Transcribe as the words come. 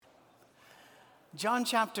John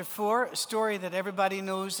chapter 4, a story that everybody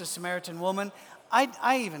knows, the Samaritan woman.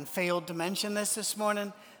 I even failed to mention this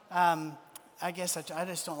morning. I guess I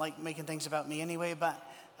just don't like making things about me anyway, but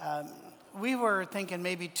we were thinking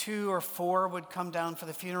maybe 2 or 4 would come down for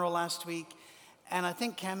the funeral last week. And I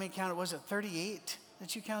think Cammie counted, was it 38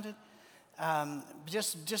 that you counted?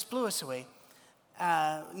 Just blew us away.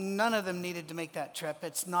 None of them needed to make that trip.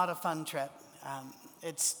 It's not a fun trip.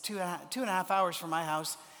 It's two and a half hours from my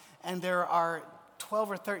house, and there are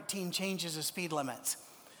 12 or 13 changes of speed limits.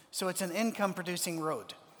 So it's an income-producing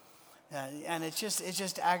road. And it's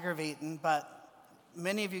just aggravating, but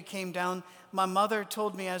many of you came down. My mother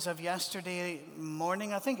told me as of yesterday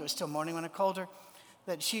morning, I think it was still morning when I called her,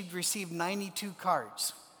 that she'd received 92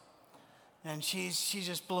 cards. And she's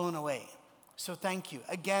just blown away. So thank you.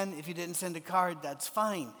 Again, if you didn't send a card, that's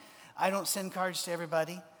fine. I don't send cards to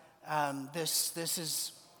everybody. This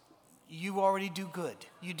is, you already do good.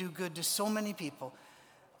 You do good to so many people.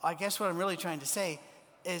 I guess what I'm really trying to say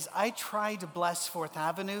is I try to bless Fourth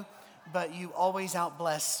Avenue, but you always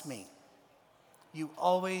outbless me. You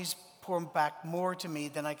always pour back more to me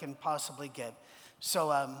than I can possibly give.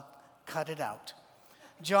 So cut it out.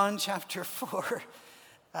 John chapter 4,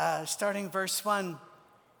 starting verse 1.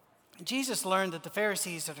 Jesus learned that the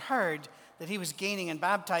Pharisees had heard that he was gaining and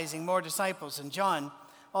baptizing more disciples than John,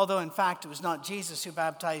 although in fact it was not Jesus who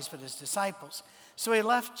baptized but his disciples. So he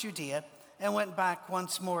left Judea and went back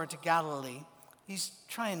once more to Galilee. He's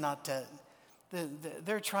trying not to,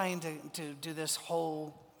 they're trying to do this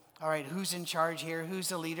whole, all right, who's in charge here, who's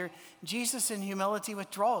the leader? Jesus in humility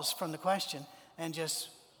withdraws from the question and just,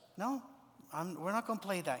 no, we're not going to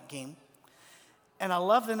play that game. And I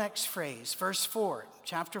love the next phrase, verse 4,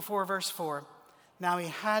 chapter 4, verse 4. Now he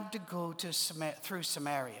had to go through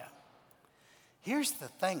Samaria. Here's the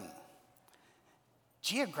thing.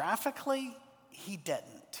 Geographically, he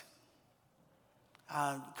didn't.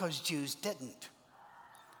 Because Jews didn't.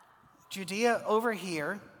 Judea over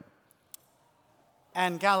here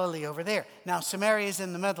and Galilee over there. Now Samaria is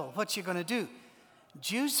in the middle. What you going to do?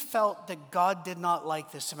 Jews felt that God did not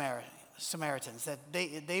like the Samaritans, that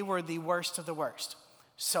they were the worst of the worst.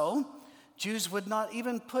 So Jews would not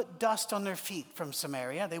even put dust on their feet from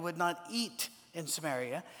Samaria. They would not eat in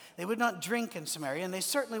Samaria. They would not drink in Samaria, and they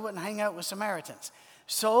certainly wouldn't hang out with Samaritans.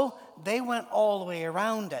 So they went all the way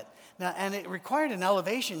around it. Now, and it required an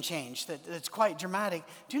elevation change that's quite dramatic.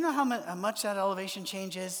 Do you know how much that elevation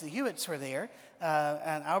change is? The Hewitts were there.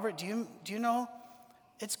 And Albert, do you know?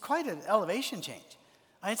 It's quite an elevation change.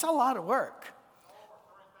 It's a lot of work.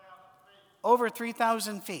 Over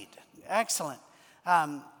 3,000 feet. Excellent.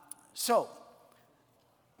 So,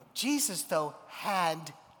 Jesus, though,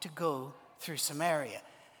 had to go through Samaria.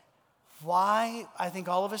 Why? I think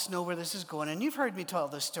all of us know where this is going. And you've heard me tell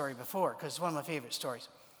this story before, because it's one of my favorite stories.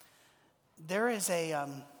 There is a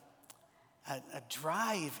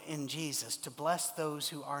drive in Jesus to bless those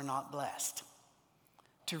who are not blessed,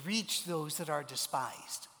 to reach those that are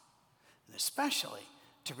despised, and especially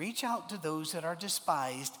to reach out to those that are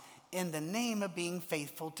despised in the name of being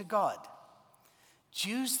faithful to God.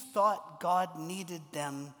 Jews thought God needed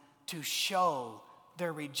them to show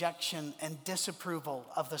their rejection and disapproval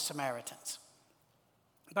of the Samaritans.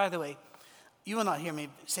 By the way, you will not hear me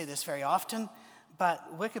say this very often,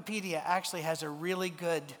 but Wikipedia actually has a really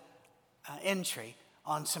good entry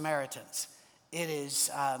on Samaritans. It is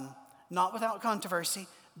not without controversy,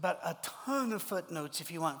 but a ton of footnotes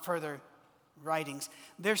if you want further writings.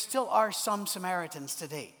 There still are some Samaritans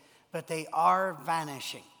today, but they are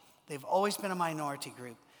vanishing. They've always been a minority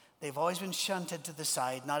group. They've always been shunted to the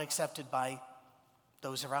side, not accepted by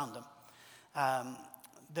those around them.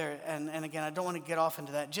 And again, I don't want to get off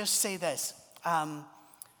into that. Just say this.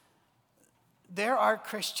 There are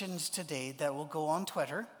Christians today that will go on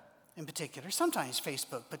Twitter, in particular, sometimes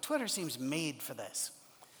Facebook, but Twitter seems made for this.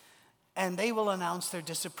 And they will announce their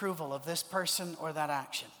disapproval of this person or that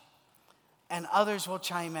action. And others will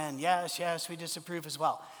chime in, yes, we disapprove as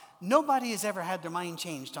well. Nobody has ever had their mind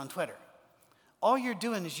changed on Twitter. All you're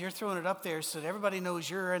doing is you're throwing it up there so that everybody knows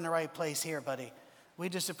you're in the right place here, buddy. We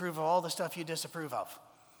disapprove of all the stuff you disapprove of.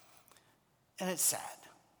 And it's sad.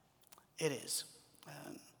 It is.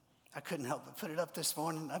 I couldn't help but put it up this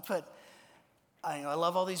morning. I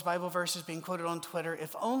love all these Bible verses being quoted on Twitter.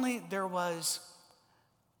 If only there was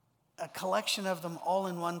a collection of them all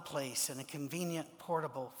in one place in a convenient,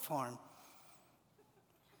 portable form.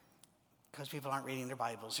 Because people aren't reading their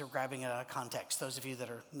Bibles. They're grabbing it out of context, those of you that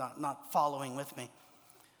are not following with me.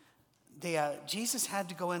 Jesus had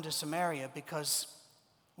to go into Samaria because,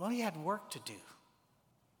 well, he had work to do.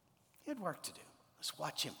 He had work to do. Let's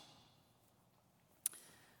watch him.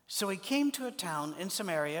 So he came to a town in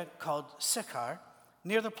Samaria called Sychar,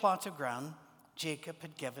 near the plot of ground Jacob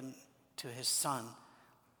had given to his son.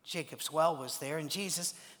 Jacob's well was there, and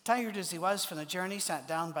Jesus, tired as he was from the journey, sat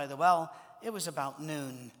down by the well. It was about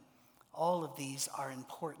noon. All of these are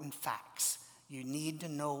important facts. You need to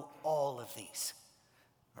know all of these,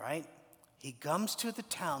 right? He comes to the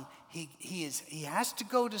town. He has to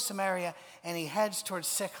go to Samaria, and he heads towards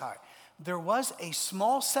Sychar. There was a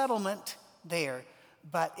small settlement there,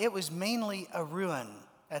 but it was mainly a ruin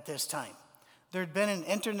at this time. There had been an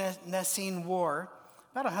internecine war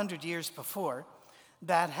about 100 years before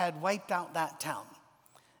that had wiped out that town.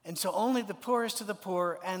 And so only the poorest of the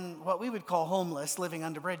poor and what we would call homeless, living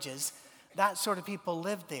under bridges, that sort of people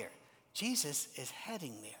lived there. Jesus is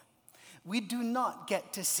heading there. We do not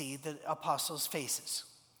get to see the apostles' faces,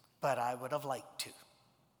 but I would have liked to,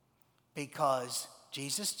 because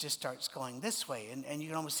Jesus just starts going this way, and you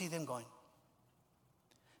can almost see them going.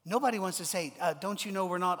 Nobody wants to say, don't you know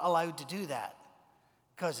we're not allowed to do that,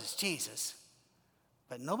 because it's Jesus.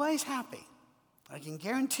 But nobody's happy. I can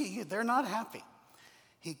guarantee you they're not happy.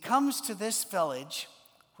 He comes to this village,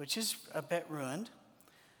 which is a bit ruined.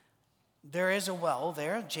 There is a well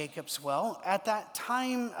there, Jacob's well. At that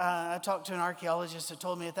time, I talked to an archaeologist who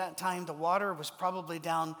told me at that time the water was probably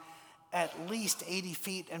down at least 80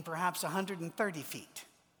 feet and perhaps 130 feet.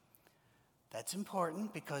 That's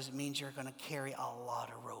important because it means you're going to carry a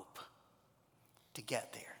lot of rope to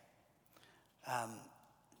get there.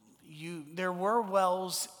 There were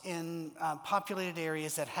wells in populated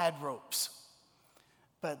areas that had ropes,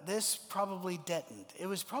 but this probably didn't. It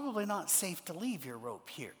was probably not safe to leave your rope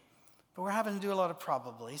here, but we're having to do a lot of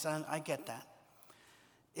probablys. I get that.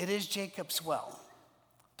 It is Jacob's well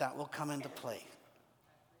that will come into play.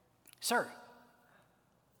 Sir?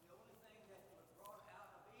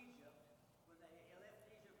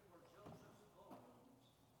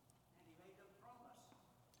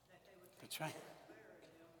 That's right.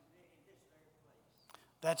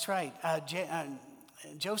 That's right.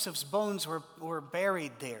 Joseph's bones were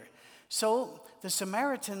buried there. So the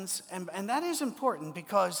Samaritans, and that is important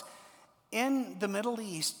because in the Middle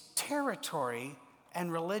East, territory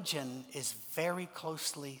and religion is very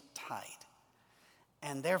closely tied.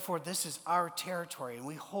 And therefore, this is our territory, and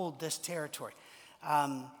we hold this territory.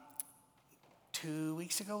 2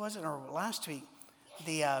 weeks ago, was it, or last week,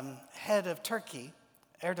 the head of Turkey,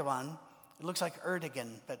 Erdogan, it looks like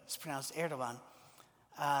Erdogan, but it's pronounced Erdogan,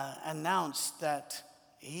 announced that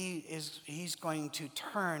he's going to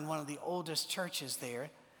turn one of the oldest churches there,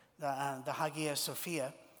 the Hagia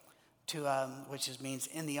Sophia, to which means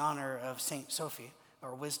in the honor of Saint Sophie,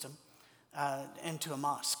 or wisdom, into a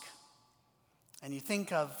mosque. And you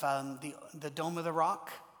think of the Dome of the Rock,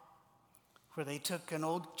 where they took an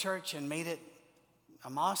old church and made it a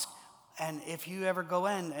mosque. And if you ever go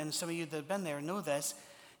in, and some of you that have been there know this,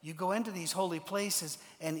 you go into these holy places,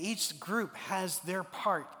 and each group has their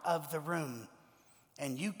part of the room.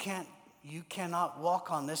 And you cannot walk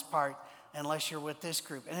on this part unless you're with this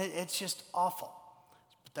group. And it's just awful.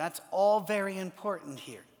 But that's all very important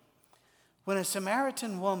here. When a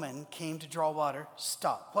Samaritan woman came to draw water,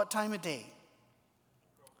 stop. What time of day?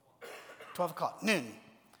 12 o'clock, noon.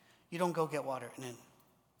 You don't go get water at noon.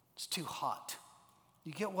 It's too hot.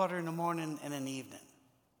 You get water in the morning and in the evening.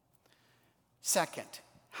 Second,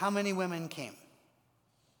 how many women came?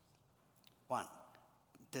 One.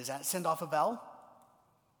 Does that send off a bell?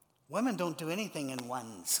 Women don't do anything in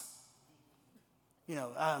ones.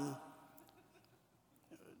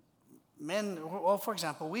 Men, well, for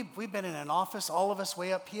example, we've been in an office, all of us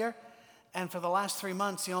way up here, and for the last 3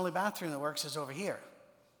 months, the only bathroom that works is over here.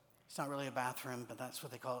 It's not really a bathroom, but that's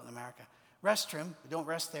what they call it in America. Restroom, we don't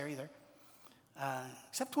rest there either.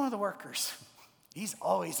 Except one of the workers. He's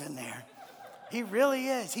always in there. He really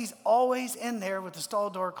is. He's always in there with the stall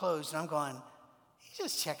door closed. And I'm going, he's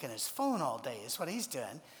just checking his phone all day is what he's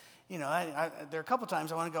doing. There are a couple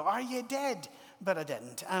times I want to go, are you dead? But I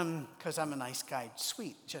didn't, because I'm a nice guy.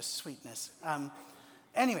 Sweet, just sweetness.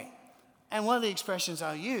 Anyway, and one of the expressions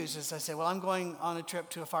I'll use is I say, well, I'm going on a trip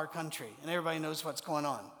to a far country, and everybody knows what's going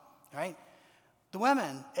on, right? The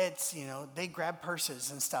women, it's, they grab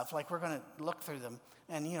purses and stuff, like we're going to look through them,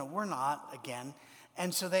 and, we're not, again.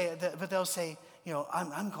 And so but they'll say,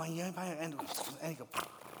 I'm going, and go,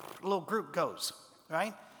 a little group goes,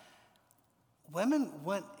 right? Women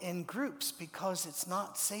went in groups because it's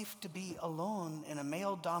not safe to be alone in a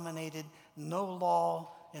male-dominated, no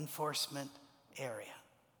law enforcement area.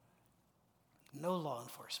 No law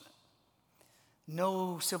enforcement.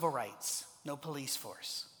 No civil rights. No police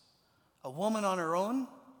force. A woman on her own?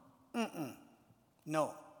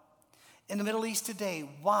 No. In the Middle East today,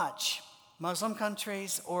 watch Muslim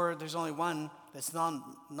countries, or there's only one that's not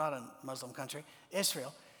a Muslim country,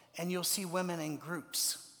 Israel, and you'll see women in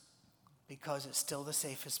groups because it's still the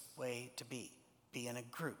safest way to be in a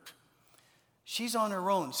group. She's on her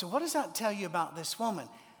own. So what does that tell you about this woman?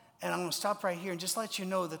 And I'm going to stop right here and just let you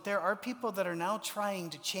know that there are people that are now trying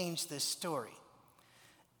to change this story.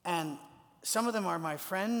 And some of them are my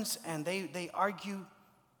friends, and they argue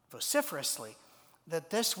vociferously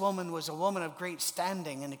that this woman was a woman of great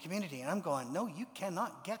standing in the community. And I'm going, no, you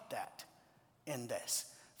cannot get that in this.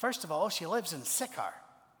 First of all, she lives in Sychar.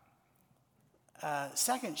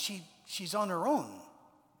 Second, she's on her own.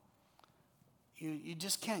 You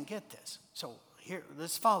just can't get this. So here,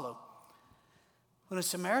 let's follow. When a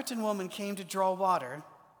Samaritan woman came to draw water,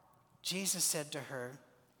 Jesus said to her,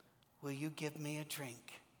 "Will you give me a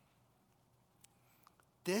drink?"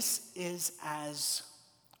 This is as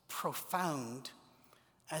profound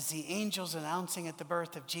as the angels announcing at the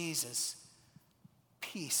birth of Jesus,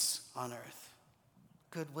 peace on earth,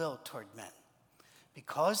 goodwill toward men.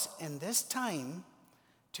 Because in this time,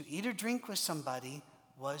 to eat or drink with somebody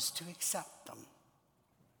was to accept them.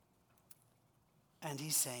 And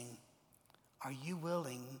he's saying, are you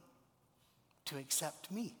willing to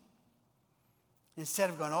accept me?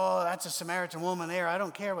 Instead of going, oh, that's a Samaritan woman there, I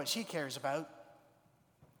don't care what she cares about.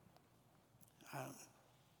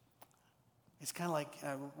 It's kind of like,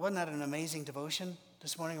 wasn't that an amazing devotion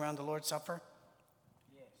this morning around the Lord's Supper?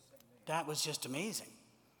 Yes. Amen. That was just amazing.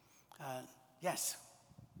 Yes.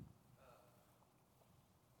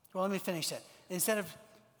 Well, let me finish that. Instead of,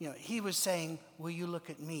 he was saying, will you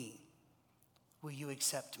look at me? Will you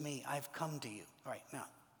accept me? I've come to you. All right, now.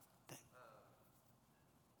 A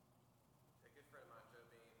good friend of mine, Joe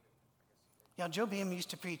Beam. Yeah, Joe Beam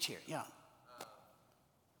used to preach here, yeah.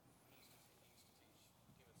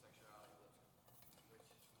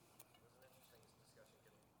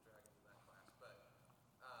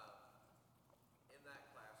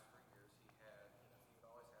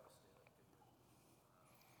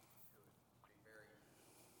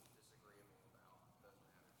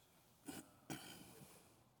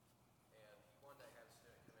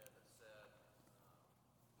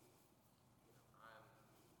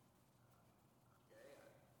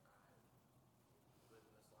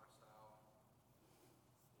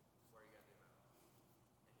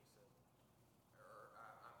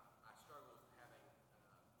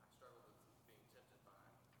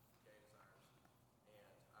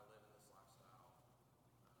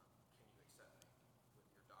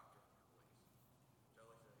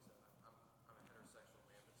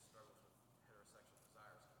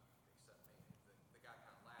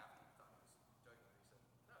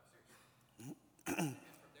 And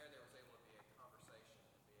from there was able to be a conversation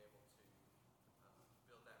and be able to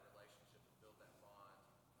build that relationship and build that bond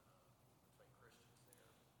between Christians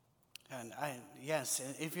there. And yes,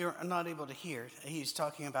 if you're not able to hear, he's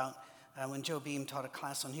talking about when Joe Beam taught a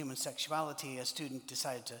class on human sexuality, a student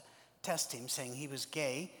decided to test him, saying he was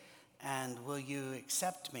gay, and will you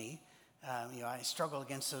accept me? I struggle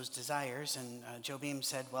against those desires, and Joe Beam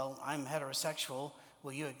said, well, I'm heterosexual,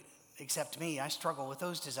 will you accept me? I struggle with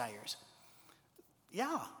those desires.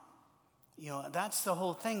 Yeah, that's the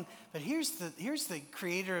whole thing. But here's the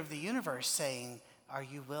creator of the universe saying, are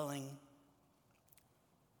you willing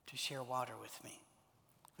to share water with me?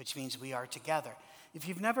 Which means we are together. If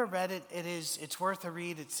you've never read it, it's worth a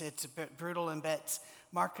read. It's a bit brutal in bits.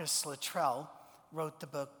 Marcus Luttrell wrote the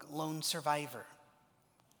book Lone Survivor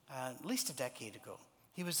at least a decade ago.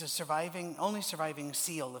 He was the only surviving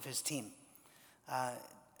SEAL of his team.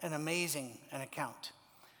 An amazing account.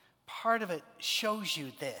 Part of it shows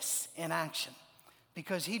you this in action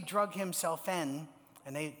because he drug himself in,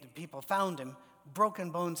 and the people found him, broken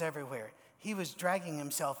bones everywhere. He was dragging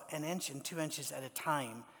himself 1 inch and 2 inches at a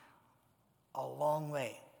time, a long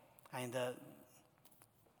way. And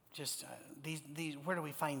these where do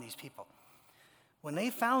we find these people? When they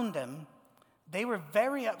found him, they were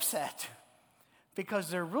very upset because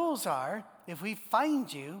their rules are, if we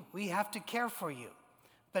find you, we have to care for you.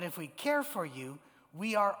 But if we care for you,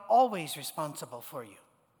 we are always responsible for you.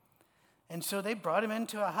 And so they brought him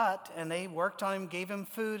into a hut, and they worked on him, gave him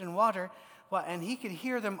food and water, and he could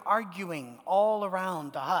hear them arguing all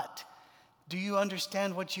around the hut. Do you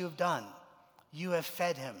understand what you have done? You have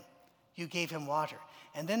fed him. You gave him water.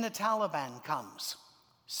 And then the Taliban comes,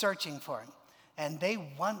 searching for him, and they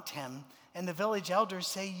want him. And the village elders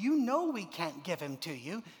say, we can't give him to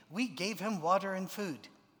you. We gave him water and food.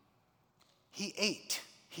 He ate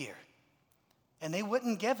here. And they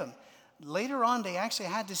wouldn't give him. Later on, they actually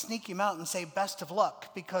had to sneak him out and say, best of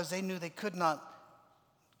luck, because they knew they could not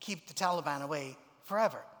keep the Taliban away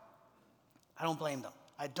forever. I don't blame them.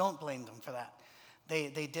 I don't blame them for that.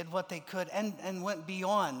 They did what they could and went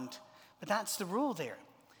beyond. But that's the rule there.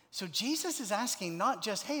 So Jesus is asking not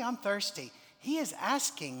just, hey, I'm thirsty. He is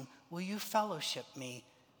asking, will you fellowship me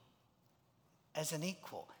as an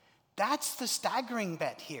equal? That's the staggering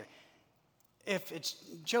bit here. If it's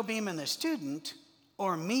Joe Beeman, the student,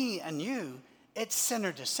 or me and you, it's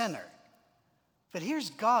sinner to sinner. But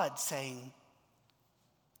here's God saying,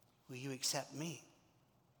 will you accept me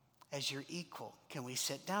as your equal? Can we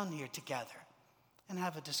sit down here together and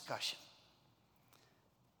have a discussion?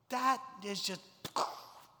 That is just,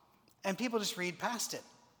 and people just read past it.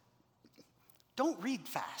 Don't read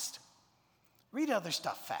fast. Read other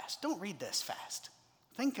stuff fast. Don't read this fast.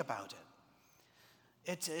 Think about it.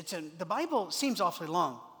 The Bible seems awfully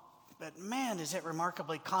long, but man, is it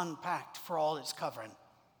remarkably compact for all it's covering.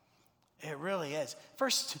 It really is.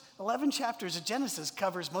 First 11 chapters of Genesis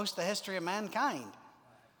covers most of the history of mankind.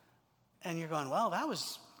 And you're going, well, that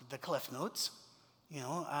was the Cliff Notes.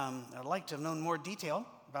 I'd like to have known more detail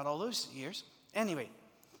about all those years. Anyway,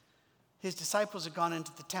 his disciples had gone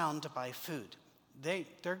into the town to buy food.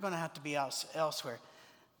 They're going to have to be elsewhere.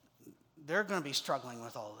 They're going to be struggling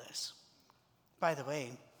with all this. By the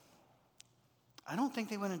way, I don't think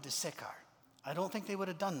they went into Sychar. I don't think they would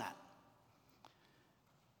have done that.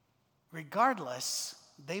 Regardless,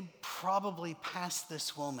 they probably passed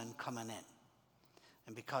this woman coming in.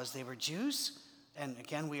 And because they were Jews, and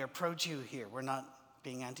again, we are pro-Jew here. We're not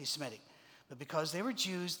being anti-Semitic. But because they were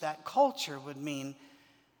Jews, that culture would mean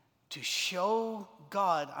to show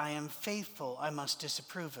God I am faithful, I must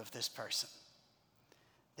disapprove of this person.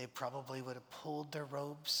 They probably would have pulled their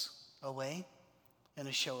robes away in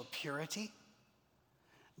a show of purity.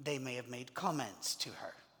 They may have made comments to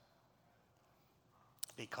her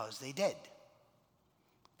because they did.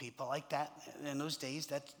 People like that in those days,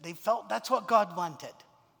 that they felt that's what God wanted.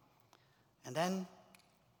 And then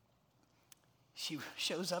she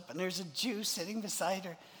shows up and there's a Jew sitting beside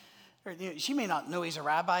her. She may not know he's a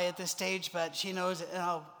rabbi at this stage, but she knows,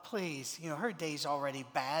 oh, please, her day's already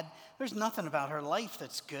bad. There's nothing about her life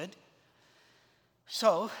that's good.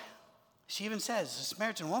 So she even says, the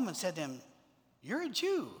Samaritan woman said to him, you're a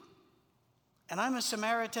Jew, and I'm a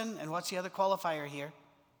Samaritan, and what's the other qualifier here?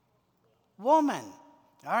 Woman.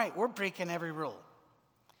 All right, we're breaking every rule.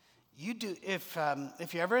 You do, if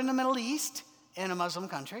you're ever in the Middle East, in a Muslim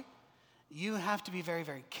country, you have to be very,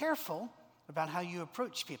 very careful about how you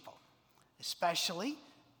approach people, especially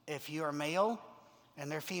if you are male and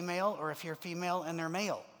they're female, or if you're female and they're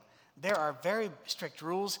male. There are very strict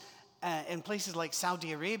rules. In places like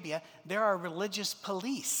Saudi Arabia, there are religious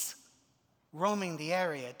police roaming the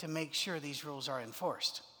area to make sure these rules are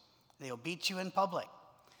enforced. They'll beat you in public.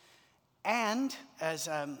 And as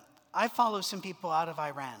I follow some people out of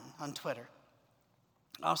Iran on Twitter.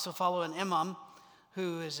 I also follow an imam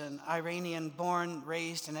who is an Iranian-born,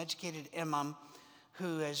 raised, and educated imam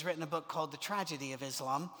who has written a book called The Tragedy of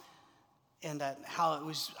Islam, and how it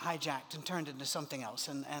was hijacked and turned into something else.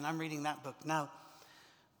 And I'm reading that book now.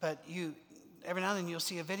 But every now and then you'll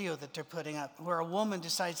see a video that they're putting up where a woman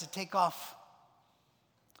decides to take off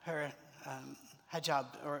her hijab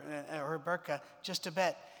or her burqa just a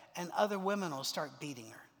bit, and other women will start beating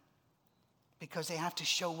her because they have to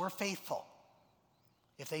show we're faithful.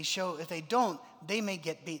 If they don't, they may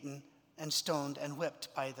get beaten and stoned and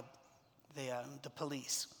whipped by the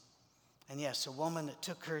police. And yes, a woman that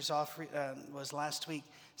took hers off was last week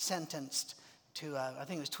sentenced to, I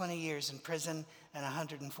think it was 20 years in prison and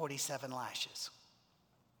 147 lashes.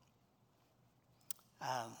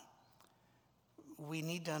 We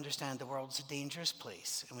need to understand the world's a dangerous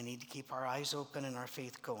place, and we need to keep our eyes open and our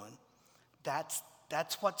faith going. That's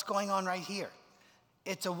what's going on right here.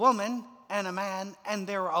 It's a woman and a man, and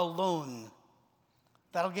they're alone.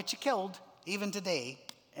 That'll get you killed, even today,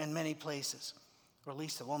 in many places, or at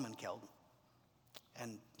least a woman killed.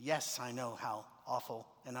 And yes, I know how awful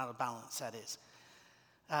and out of balance that is.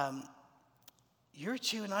 You're a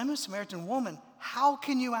Jew and I'm a Samaritan woman. How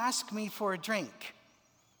can you ask me for a drink?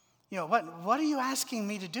 What are you asking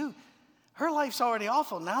me to do? Her life's already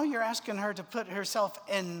awful. Now you're asking her to put herself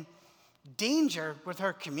in danger with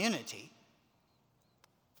her community.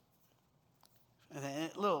 And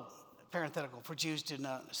a little parenthetical for Jews to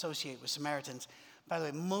not associate with Samaritans. By the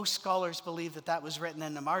way, most scholars believe that was written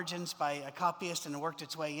in the margins by a copyist and worked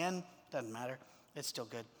its way in. Doesn't matter. It's still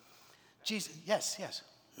good. Jesus, yes. Such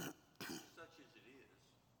as it is.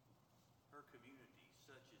 Her community,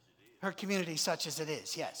 such as it is. Her community, such as it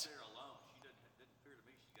is, yes. They're alone. She doesn't appear to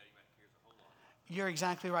me she's got anybody who cares a whole lot. You're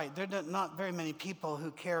exactly right. There are not very many people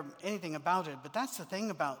who care anything about it, but that's the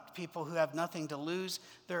thing about people who have nothing to lose.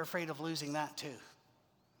 They're afraid of losing that too.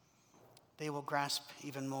 they will grasp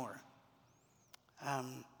even more.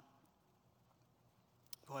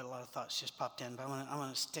 Boy, a lot of thoughts just popped in, but I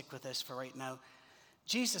want to stick with this for right now.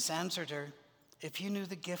 Jesus answered her, if you knew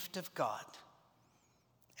the gift of God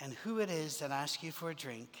and who it is that asks you for a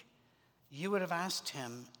drink, you would have asked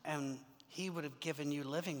him, and he would have given you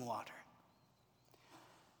living water.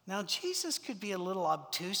 Now, Jesus could be a little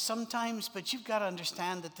obtuse sometimes, but you've got to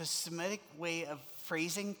understand that the Semitic way of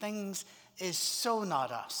phrasing things is so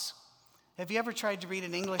not us. Have you ever tried to read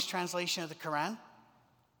an English translation of the Quran?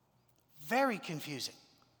 Very confusing.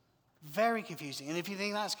 Very confusing. And if you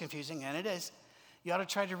think that's confusing, and it is, you ought to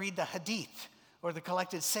try to read the Hadith or the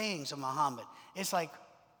collected sayings of Muhammad. It's like,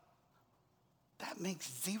 that makes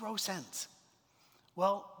zero sense.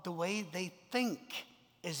 Well, the way they think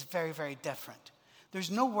is very, very different. There's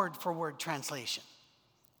no word-for-word translation.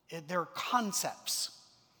 There are concepts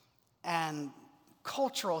and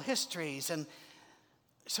cultural histories. And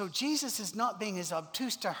so Jesus is not being as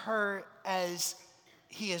obtuse to her as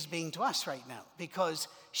he is being to us right now, because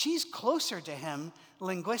she's closer to him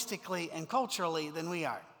linguistically and culturally than we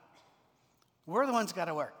are. We're the ones got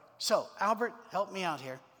to work. So, Albert, help me out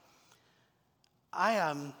here. I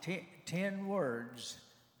am 10 words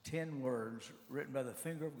written by the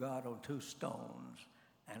finger of God on 2 stones,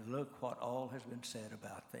 and look what all has been said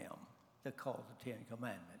about them. They're called the 10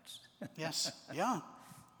 Commandments. Yes, yeah.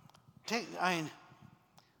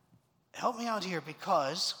 Help me out here,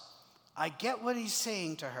 because I get what he's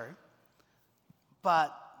saying to her,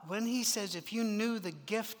 but when he says, if you knew the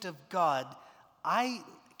gift of God, I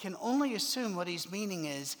can only assume what he's meaning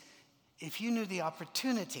is, if you knew the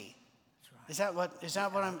opportunity. That's right. Is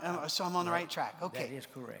that what I'm on the right track? Okay. That is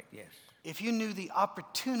correct, yes. If you knew the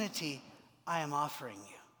opportunity I am offering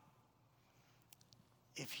you.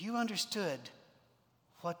 If you understood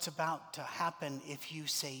what's about to happen if you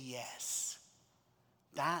say yes.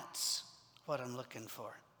 That's what I'm looking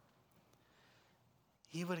for.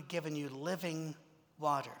 He would have given you living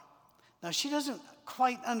water. Now, she doesn't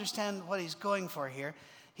quite understand what he's going for here.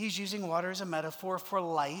 He's using water as a metaphor for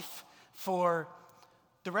life, for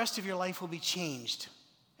the rest of your life will be changed,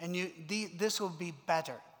 and this will be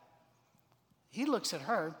better. He looks at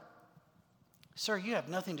her, sir, you have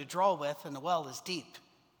nothing to draw with, and the well is deep.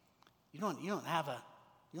 You don't have a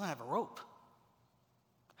rope.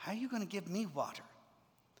 How are you going to give me water?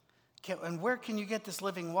 And where can you get this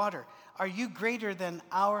living water? Are you greater than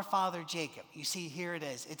our father Jacob? You see, here it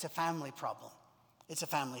is. It's a family problem. It's a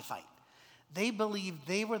family fight. They believed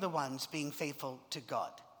they were the ones being faithful to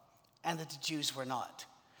God, and that the Jews were not.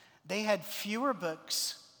 They had fewer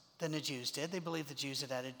books than the Jews did. They believed the Jews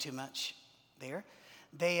had added too much there.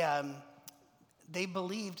 They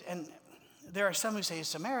believed, and there are some who say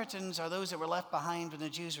Samaritans are those that were left behind when the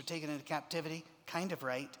Jews were taken into captivity. Kind of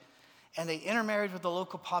right. And they intermarried with the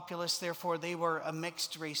local populace, therefore they were a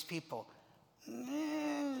mixed race people.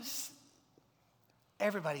 Yes.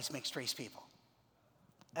 Everybody's mixed race people.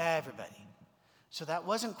 Everybody. So that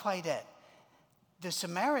wasn't quite it. The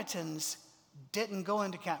Samaritans didn't go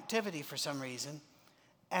into captivity for some reason.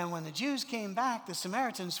 And when the Jews came back, the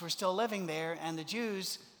Samaritans were still living there, and the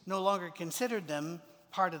Jews no longer considered them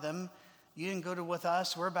part of them. You didn't go with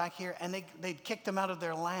us, we're back here. And they'd kicked them out of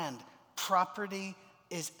their land. Property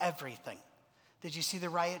is everything. Did you see the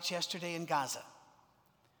riots yesterday in Gaza?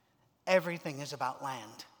 Everything is about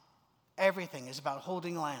land. Everything is about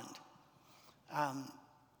holding land.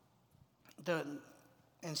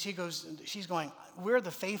 And she's going, we're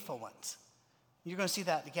the faithful ones. You're going to see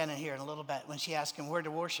that again in here in a little bit when she asks him where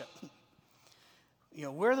to worship.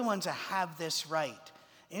 We're the ones that have this right.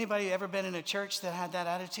 Anybody ever been in a church that had that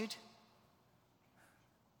attitude?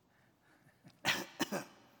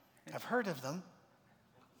 I've heard of them.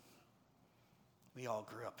 We all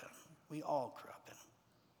grew up in them.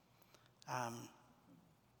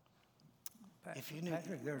 If you knew,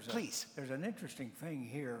 Patrick, please. There's an interesting thing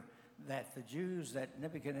here that the Jews that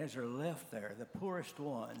Nebuchadnezzar left there, the poorest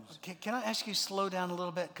ones. Can I ask you to slow down a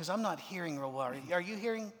little bit? Because I'm not hearing real well. Are you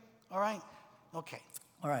hearing? All right? Okay.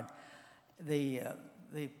 All right. The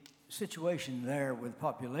situation there with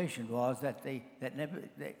population was that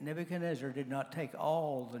Nebuchadnezzar did not take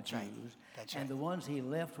all the Jews. Right. That's right. And the ones he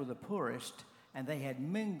left were the poorest, and they had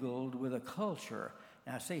mingled with a culture.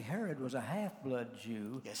 Now, see, Herod was a half-blood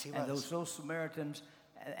Jew. Yes, he and was. those Samaritans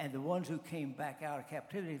and the ones who came back out of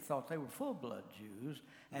captivity thought they were full-blood Jews.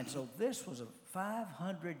 And so this was a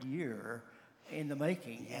 500-year in the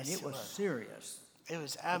making, Yes, and it was serious. It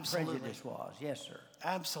was absolutely. The prejudice was, yes, sir.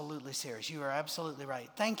 Absolutely serious. You are absolutely right.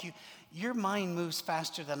 Thank you. Your mind moves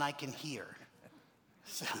faster than I can hear.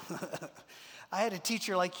 So, I had a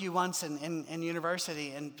teacher like you once in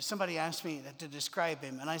university, and somebody asked me to describe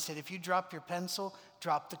him, and I said, if you drop your pencil,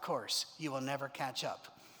 drop the course. You will never catch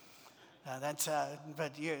up. But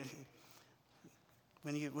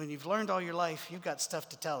when you've learned all your life, you've got stuff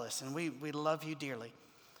to tell us, and we love you dearly.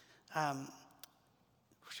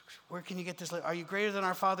 Where can you get this? Are you greater than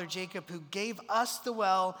our father Jacob, who gave us the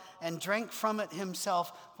well and drank from it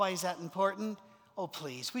himself? Why is that important? Oh,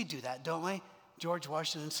 please, we do that, don't we? George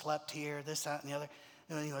Washington slept here, this, that, and the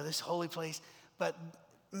other, this holy place. But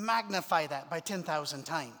magnify that by 10,000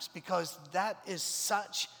 times, because that is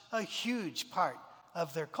such a huge part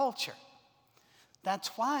of their culture. That's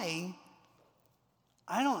why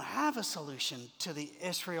I don't have a solution to the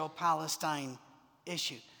Israel-Palestine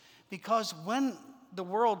issue. Because when the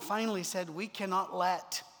world finally said, we cannot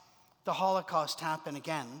let the Holocaust happen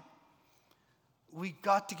again, we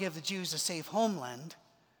got to give the Jews a safe homeland,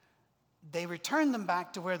 they returned them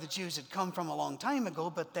back to where the Jews had come from a long time ago,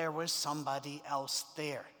 but there was somebody else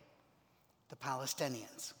there, the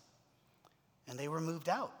Palestinians. And they were moved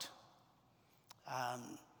out.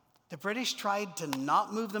 The British tried to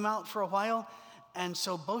not move them out for a while, and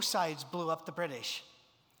so both sides blew up the British.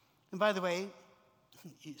 And by the way,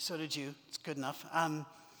 so did you. It's good enough. One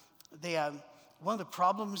of the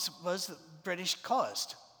problems was that British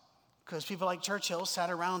caused, because people like Churchill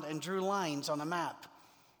sat around and drew lines on a map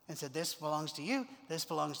and said, this belongs to you, this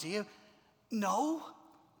belongs to you. No,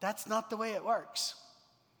 that's not the way it works.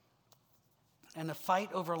 And the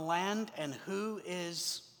fight over land and who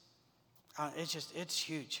is, it's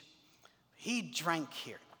huge. He drank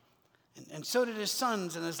here. And so did his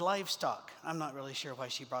sons and his livestock. I'm not really sure why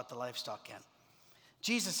she brought the livestock in.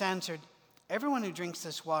 Jesus answered, everyone who drinks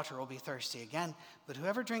this water will be thirsty again, but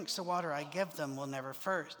whoever drinks the water I give them will never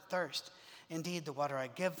thirst. Indeed, the water I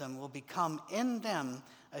give them will become in them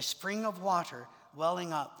a spring of water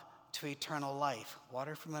welling up to eternal life.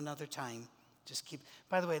 Water from another time.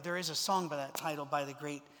 By the way, there is a song by that title by the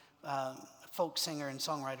great folk singer and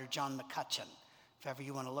songwriter John McCutcheon, if ever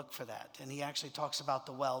you want to look for that. And he actually talks about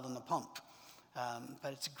the well and the pump.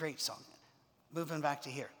 But it's a great song. Moving back to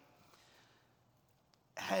here.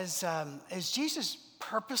 Is Jesus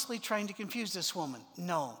purposely trying to confuse this woman?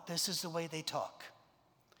 No, this is the way they talk.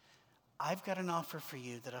 I've got an offer for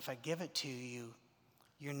you that if I give it to you,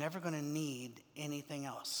 you're never going to need anything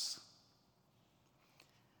else.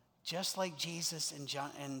 Just like Jesus in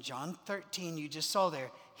John 13, you just saw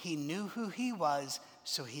there, he knew who he was,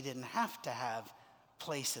 so he didn't have to have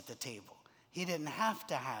place at the table. He didn't have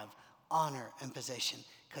to have honor and position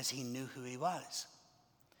because he knew who he was.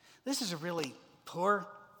 This is a really poor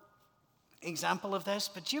example of this,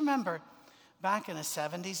 but do you remember back in the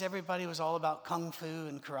 70s, everybody was all about kung fu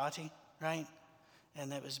and karate, right?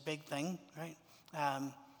 And it was a big thing, right?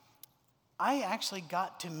 I actually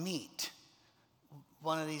got to meet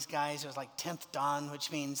one of these guys. It was like 10th Dan,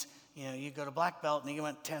 which means, you go to black belt and you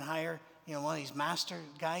went 10 higher, one of these master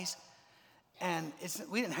guys. And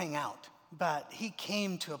we didn't hang out, but he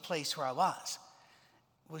came to a place where I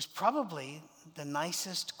was probably the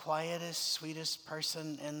nicest, quietest, sweetest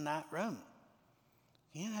person in that room.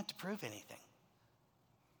 He didn't have to prove anything.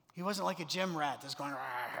 He wasn't like a gym rat that's going, rah,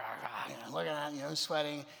 rah, rah, looking at,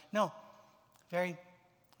 sweating. No, very,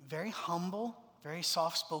 very humble, very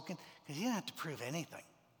soft-spoken, because he didn't have to prove anything.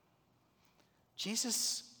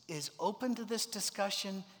 Jesus is open to this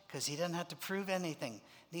discussion because he doesn't have to prove anything.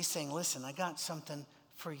 And he's saying, listen, I got something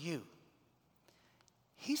for you.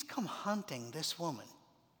 He's come hunting this woman.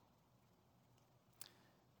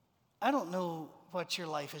 I don't know what your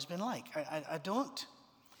life has been like. I don't.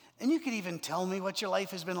 And you could even tell me what your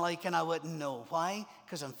life has been like and I wouldn't know. Why?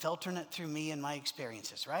 Because I'm filtering it through me and my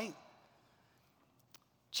experiences, right?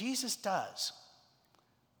 Jesus does.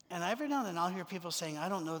 And every now and then I'll hear people saying, I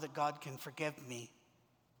don't know that God can forgive me.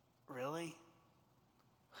 Really?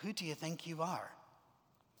 Who do you think you are?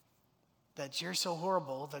 That you're so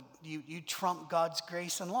horrible that you trump God's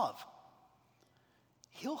grace and love.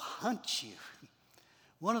 He'll hunt you.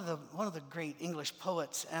 One of the great English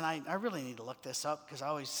poets, and I really need to look this up because I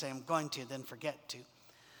always say I'm going to, then forget to.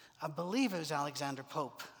 I believe it was Alexander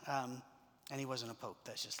Pope, and he wasn't a pope,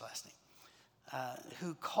 that's just last name,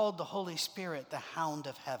 who called the Holy Spirit the Hound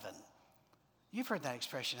of Heaven. You've heard that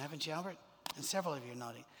expression, haven't you, Albert? And several of you are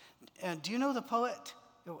nodding. Do you know the poet?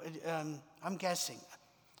 I'm guessing.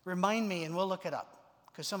 Remind me and we'll look it up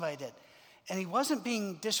because somebody did. And he wasn't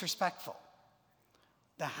being disrespectful.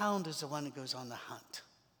 The hound is the one that goes on the hunt,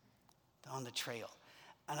 on the trail.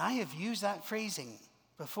 And I have used that phrasing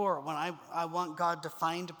before when I want God to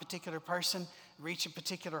find a particular person, reach a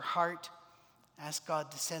particular heart, ask God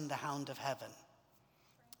to send the hound of heaven.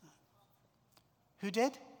 Who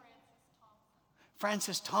did?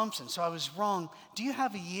 Francis Thompson, so I was wrong. Do you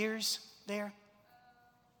have years there?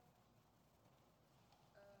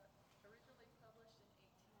 Originally published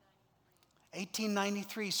in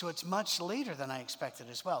 1893, so it's much later than I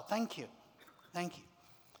expected as well. Thank you. Thank you.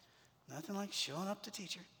 Nothing like showing up to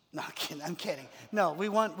teacher. No, I'm kidding. No, we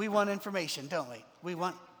want information, don't we? We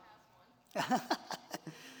want.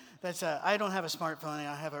 I don't have a smartphone.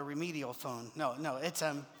 I have a remedial phone. No, it's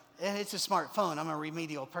a smartphone. I'm a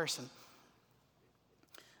remedial person.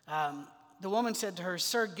 The woman said to her,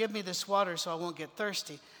 "Sir, give me this water so I won't get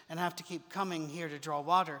thirsty and have to keep coming here to draw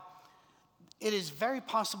water." It is very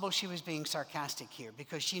possible she was being sarcastic here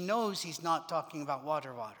because she knows he's not talking about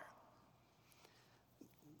water,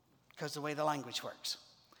 because the way the language works.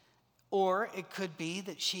 Or it could be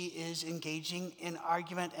that she is engaging in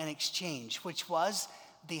argument and exchange, which was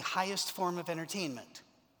the highest form of entertainment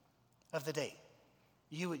of the day.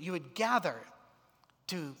 You would gather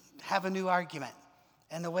to have a new argument,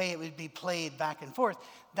 and the way it would be played back and forth.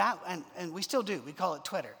 That and we still do. We call it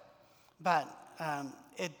Twitter, but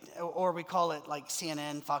or we call it like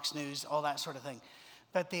CNN, Fox News, all that sort of thing.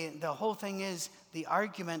 But the whole thing is the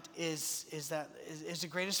argument is the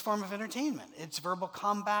greatest form of entertainment. It's verbal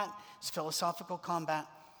combat. It's philosophical combat.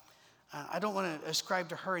 I don't want to ascribe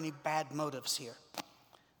to her any bad motives here.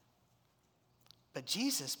 But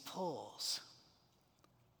Jesus pulls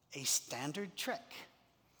a standard trick.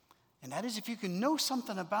 And that is, if you can know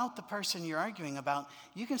something about the person you're arguing about,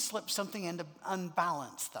 you can slip something in to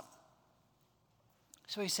unbalance them.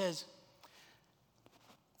 So he says,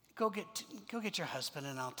 go get your husband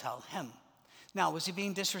and I'll tell him. Now, was he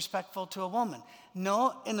being disrespectful to a woman?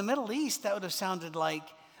 No, in the Middle East, that would have sounded like,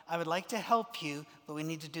 I would like to help you, but we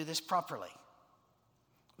need to do this properly.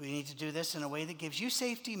 We need to do this in a way that gives you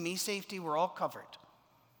safety, me safety, we're all covered.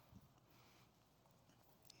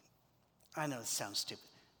 I know it sounds stupid.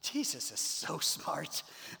 Jesus is so smart.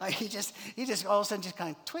 He just all of a sudden just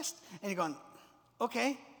kind of twist, and you're going,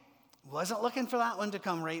 okay, wasn't looking for that one to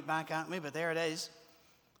come right back at me, but there it is.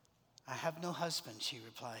 I have no husband, she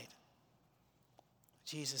replied.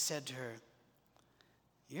 Jesus said to her,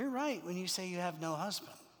 you're right when you say you have no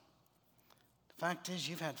husband. The fact is,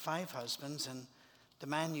 you've had 5 husbands, and the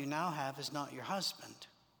man you now have is not your husband.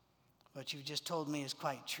 What you've just told me is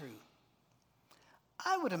quite true.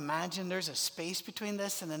 I would imagine there's a space between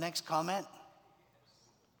this and the next comment.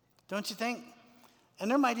 Don't you think? And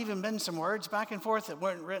there might even been some words back and forth that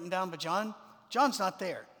weren't written down by John. John's not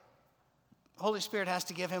there. The Holy Spirit has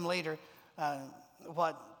to give him later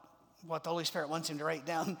what the Holy Spirit wants him to write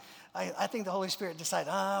down. I think the Holy Spirit decided,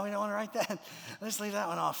 we don't want to write that. Let's leave that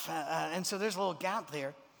one off. And so there's a little gap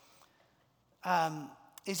there.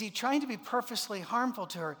 Is he trying to be purposely harmful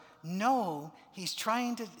to her? No, he's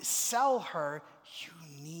trying to sell her, you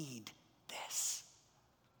need this.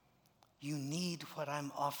 You need what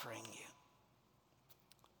I'm offering you.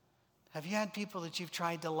 Have you had people that you've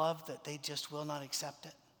tried to love that they just will not accept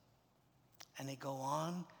it? And they go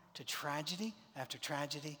on to tragedy after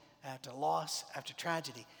tragedy after loss after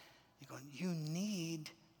tragedy. You're going, you need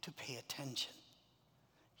to pay attention.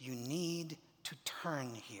 You need to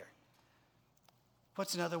turn here.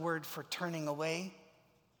 What's another word for turning away?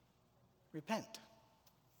 Repent.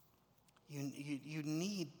 You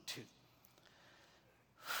need to.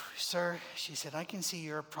 Sir, she said, I can see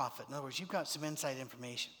you're a prophet. In other words, you've got some inside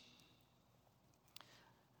information.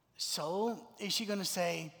 So is she going to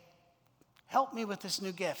say, help me with this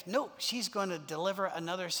new gift? Nope, she's going to deliver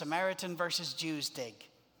another Samaritan versus Jews dig.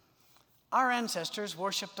 Our ancestors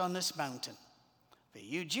worshipped on this mountain, but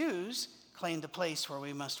you Jews claim the place where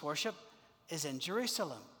we must worship is in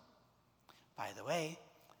Jerusalem. By the way,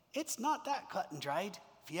 it's not that cut and dried.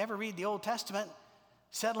 If you ever read the Old Testament,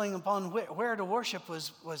 settling upon where to worship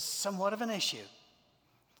was somewhat of an issue.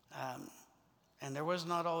 And there was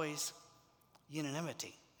not always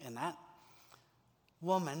unanimity in that.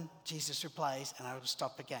 Woman, Jesus replies, and I will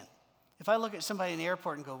stop again. If I look at somebody in the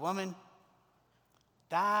airport and go, woman,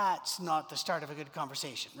 that's not the start of a good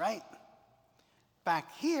conversation, right?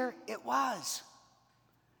 Back here, it was.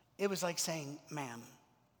 It was like saying, ma'am,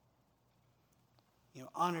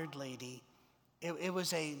 honored lady. It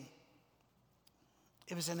was an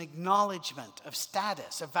acknowledgement of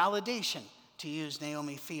status, of validation, to use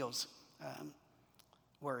Naomi Field's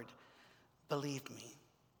word. Believe me,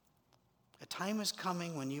 a time is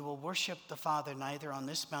coming when you will worship the Father neither on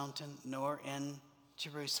this mountain nor in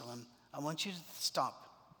Jerusalem. I want you to stop.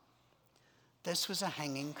 This was a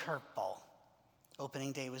hanging curveball.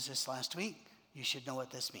 Opening day was this last week. You should know what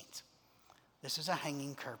this means. This is a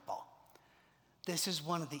hanging curveball. This is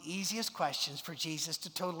one of the easiest questions for Jesus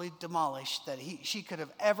to totally demolish that she could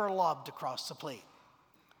have ever lobbed across the plate.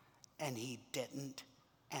 and he didn't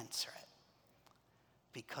answer it.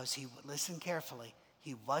 Because listen carefully,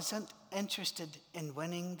 he wasn't interested in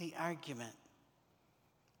winning the argument.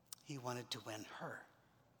 He wanted to win her.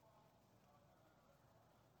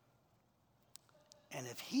 And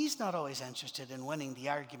if he's not always interested in winning the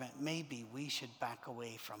argument, maybe we should back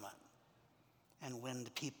away from it and win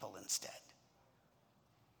the people instead.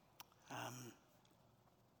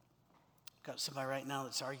 Got somebody right now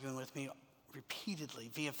that's arguing with me repeatedly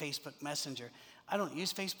via Facebook Messenger. I don't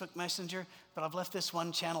use Facebook Messenger, but I've left this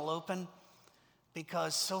one channel open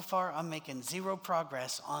because so far I'm making zero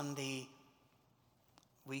progress on the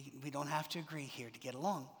we don't have to agree here to get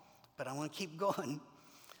along. But I want to keep going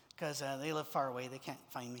because they live far away. They can't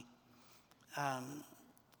find me.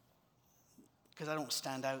 Because I don't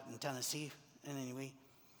stand out in Tennessee in any way.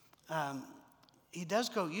 He does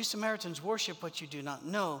go, you Samaritans worship what you do not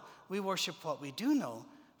know. We worship what we do know,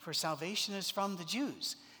 for salvation is from the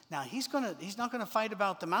Jews. Now, he's not going to fight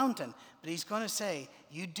about the mountain, but he's going to say,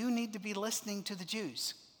 you do need to be listening to the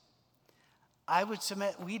Jews. I would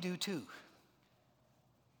submit we do too.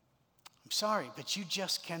 I'm sorry, but you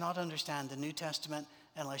just cannot understand the New Testament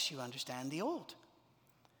unless you understand the Old.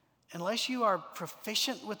 Unless you are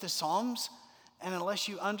proficient with the Psalms, and unless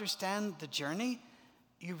you understand the journey,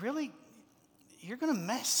 you're going to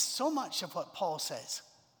miss so much of what Paul says.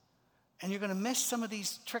 And you're going to miss some of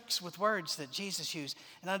these tricks with words that Jesus used.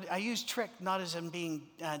 And I use trick not as in being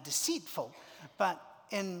deceitful, but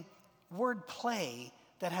in word play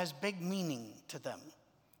that has big meaning to them.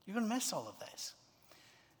 You're going to miss all of this.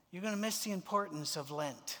 You're going to miss the importance of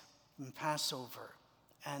Lent and Passover.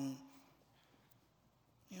 And,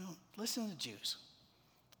 listen to the Jews.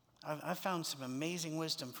 I've found some amazing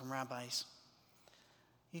wisdom from rabbis.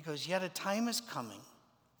 He goes, yet a time is coming,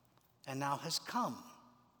 and now has come.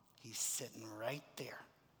 He's sitting right there.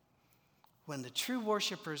 When the true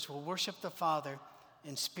worshipers will worship the Father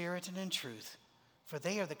in spirit and in truth, for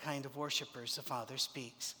they are the kind of worshipers the Father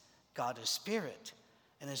speaks. God is spirit,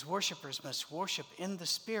 and his worshipers must worship in the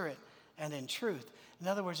spirit and in truth. In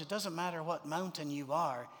other words, it doesn't matter what mountain you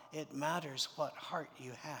are, it matters what heart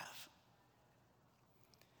you have.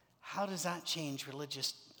 How does that change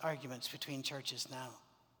religious arguments between churches now?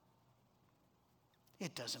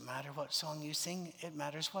 It doesn't matter what song you sing. It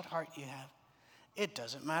matters what heart you have. It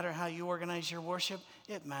doesn't matter how you organize your worship.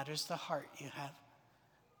 It matters the heart you have.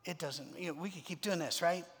 It doesn't, we could keep doing this,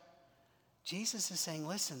 right? Jesus is saying,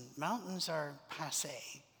 listen, mountains are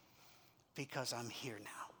passé because I'm here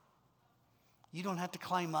now. You don't have to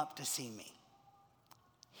climb up to see me.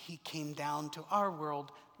 He came down to our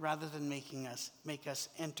world rather than make us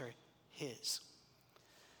enter his.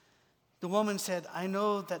 The woman said, I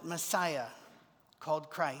know that Messiah, called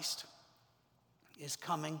Christ, is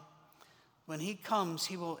coming. When he comes,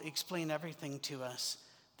 he will explain everything to us.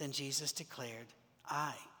 Then Jesus declared,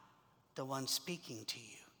 I, the one speaking to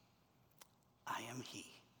you, I am he.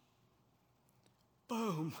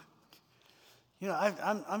 Boom.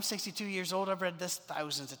 I'm 62 years old. I've read this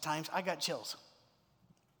thousands of times. I got chills.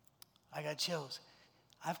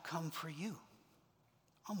 I've come for you.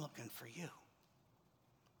 I'm looking for you.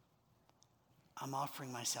 I'm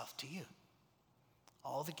offering myself to you.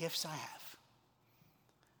 All the gifts I have.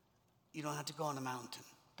 You don't have to go on a mountain.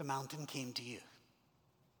 The mountain came to you.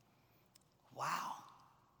 Wow.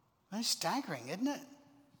 That's staggering, isn't it?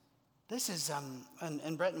 This is,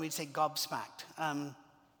 in Britain we'd say gobsmacked.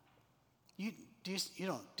 You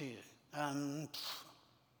don't, do you?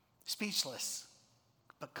 Speechless.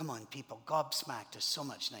 But come on, people, gobsmacked is so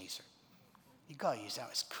much nicer. You gotta use that.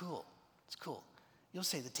 It's cool. It's cool. You'll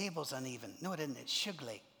say the table's uneven. No, it isn't. It's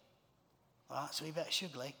shugly. Well, that's a wee bit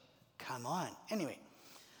shugly. Come on. Anyway,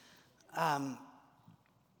 heaven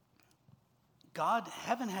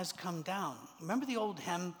has come down. Remember the old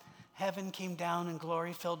hymn, heaven came down and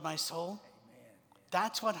glory filled my soul? Amen.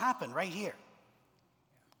 That's what happened right here.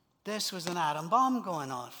 This was an atom bomb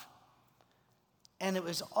going off. And it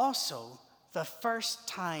was also the first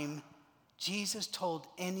time Jesus told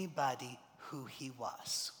anybody who he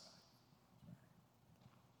was.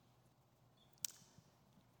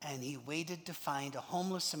 And he waited to find a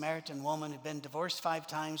homeless Samaritan woman who'd been divorced 5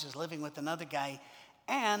 times, was living with another guy,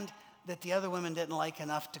 and that the other women didn't like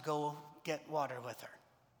enough to go get water with her.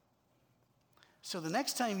 So the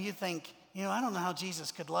next time you think, I don't know how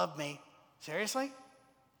Jesus could love me. Seriously?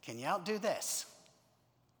 Can you outdo this?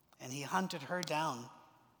 And he hunted her down.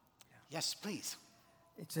 Yes, please.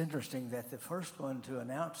 It's interesting that the first one to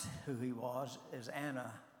announce who he was is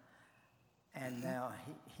Anna. And now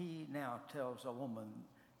he now tells a woman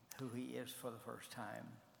who he is for the first time.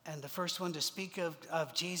 And the first one to speak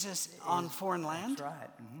of Jesus on foreign land that's right.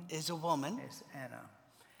 is a woman. It's Anna.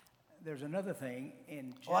 there's another thing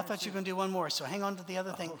in Genesis. Oh, I thought you were going to do one more, so hang on to the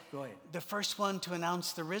other thing. Oh, go ahead. The first one to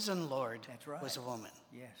announce the risen Lord That's right. was a woman.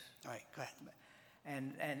 Yes. All right, go ahead.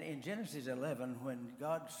 And in Genesis 11, when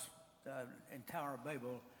God's in Tower of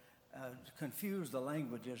Babel confused the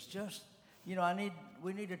languages,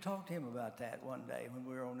 we need to talk to him about that one day when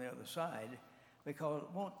we're on the other side, because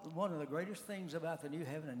one of the greatest things about the new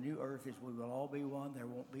heaven and new earth is we will all be one. There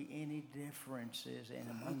won't be any differences in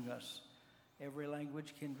among us. Every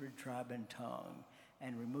language, kindred, tribe, and tongue,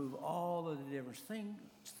 and remove all of the difference.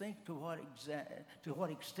 Think to what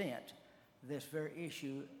extent this very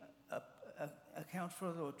issue accounts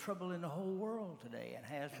for the trouble in the whole world today, and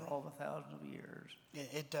has for all the thousands of years.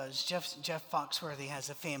 It does. Jeff Foxworthy has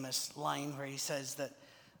a famous line where he says that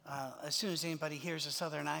as soon as anybody hears a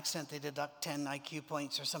Southern accent, they deduct 10 IQ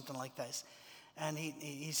points or something like this. And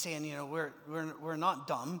he's saying, we're not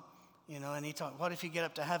dumb, and he talked, what if you get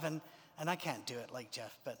up to heaven? And I can't do it like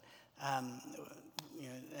Jeff, but,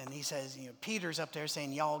 and he says, Peter's up there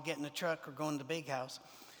saying, y'all get in the truck or going to the big house.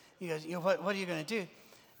 He goes, what are you going to do?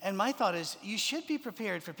 And my thought is, you should be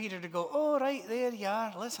prepared for Peter to go, oh, right, there you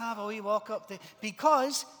are, let's have a wee walk up there.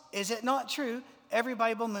 Because, is it not true, every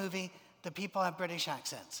Bible movie, the people have British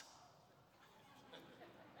accents?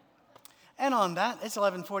 And on that, it's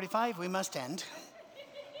 11:45, we must end.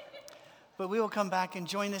 But we will come back and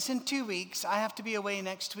join us in 2 weeks. I have to be away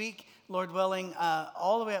next week, Lord willing,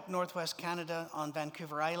 all the way up northwest Canada on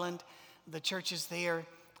Vancouver Island. The churches there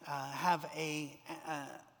have a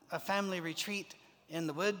family retreat in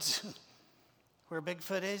the woods where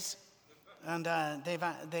Bigfoot is. And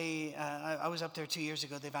I was up there 2 years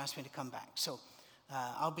ago. They've asked me to come back. So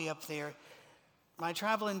I'll be up there. My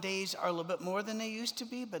traveling days are a little bit more than they used to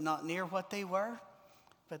be, but not near what they were.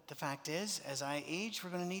 But the fact is, as I age, we're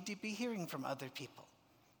going to need to be hearing from other people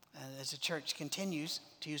as the church continues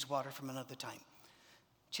to use water from another time.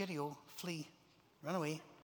 Cheerio, flee, run away.